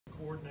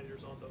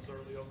coordinators on those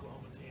early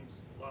Oklahoma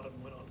teams. A lot of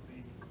them went on to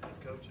be head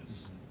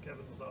coaches.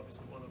 Kevin was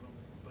obviously one of them.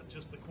 But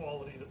just the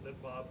quality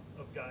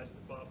of guys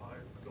that Bob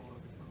hired going on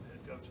to become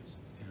head coaches.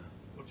 Yeah.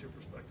 What's your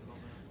perspective on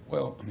that?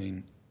 Well, I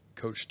mean,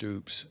 Coach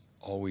Stoops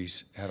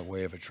always had a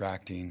way of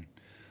attracting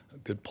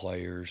good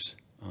players.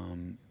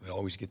 Would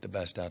always get the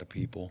best out of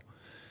people,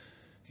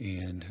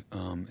 and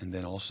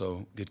then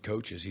also good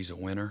coaches. He's a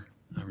winner.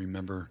 I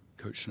remember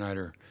Coach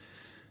Snyder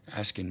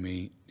asking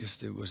me.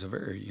 It was a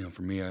very,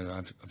 for me,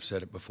 I've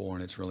said it before,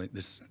 and it's really,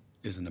 this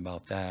isn't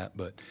about that,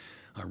 but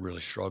I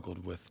really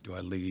struggled with, do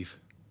I leave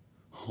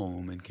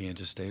home in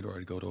Kansas State or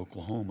I'd go to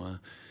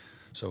Oklahoma?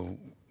 So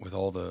with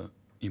all the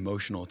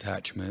emotional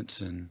attachments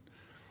and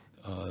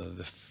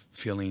the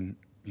feeling,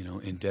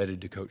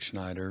 indebted to Coach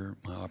Snyder,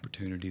 my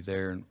opportunity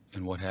there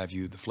and what have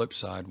you, the flip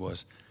side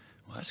was,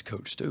 well, that's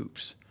Coach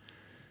Stoops.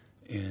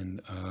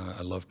 And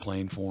I love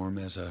playing for him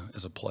as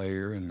a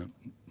player, and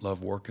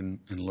love working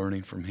and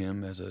learning from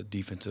him as a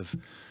defensive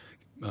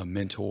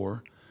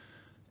mentor.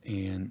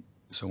 And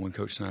so when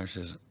Coach Snyder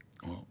says,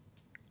 well,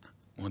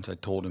 once I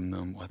told him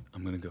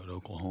I'm going to go to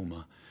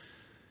Oklahoma,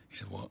 he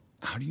said, well,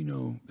 how do you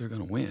know they're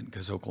going to win?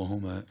 Because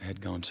Oklahoma had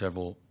gone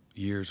several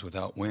years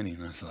without winning.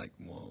 And I was like,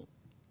 well,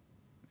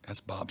 that's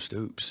Bob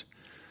Stoops,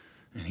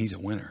 and he's a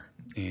winner.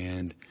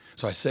 And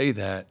so I say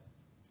that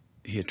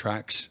he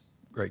attracts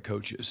great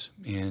coaches,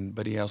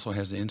 but he also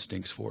has the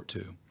instincts for it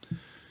too.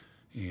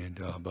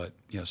 And but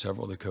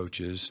several of the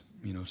coaches,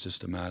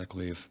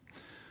 systematically have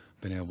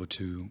been able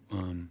to,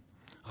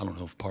 I don't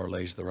know if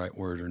parlay is the right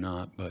word or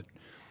not, but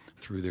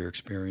through their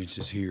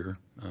experiences here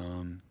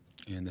and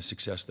the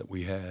success that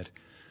we had,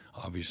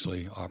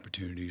 obviously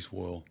opportunities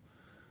will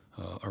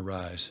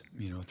arise,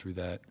 through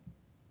that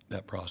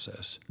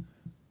process.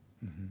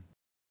 Mm-hmm.